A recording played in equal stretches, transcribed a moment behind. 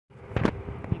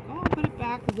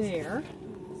back there.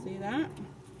 See that?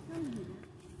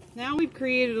 Now we've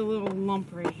created a little lump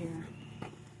right here.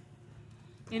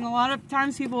 And a lot of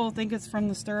times people will think it's from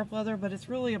the stirrup leather, but it's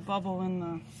really a bubble in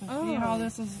the... So see how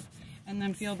this is? And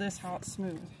then feel this, how it's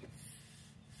smooth.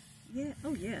 Yeah.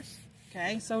 Oh, yes.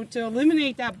 Okay, so to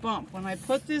eliminate that bump, when I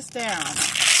put this down,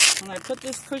 when I put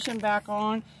this cushion back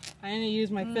on, I'm going to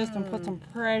use my fist and put some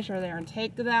pressure there and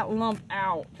take that lump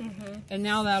out. And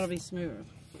now that'll be smooth.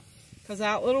 Because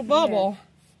that little bubble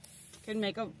can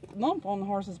make a lump on the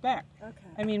horse's back. Okay.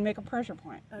 I mean, make a pressure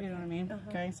point. Okay. You know what I mean?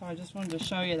 Okay, so I just wanted to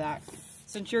show you that.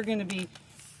 Since you're going to be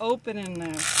opening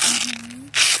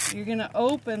this, you're going to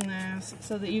open this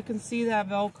so that you can see that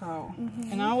Velcro.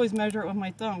 And I always measure it with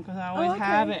my thumb because I always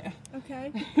have it.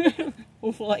 Okay.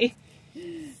 Hopefully.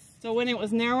 So when it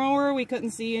was narrower, we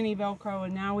couldn't see any Velcro,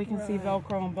 and now we can see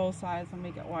Velcro on both sides and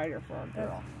make it wider for our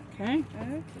girl. Okay?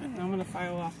 And I'm going to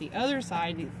file off the other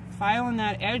side. Filing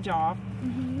that edge off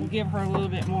will give her a little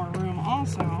bit more room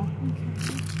also.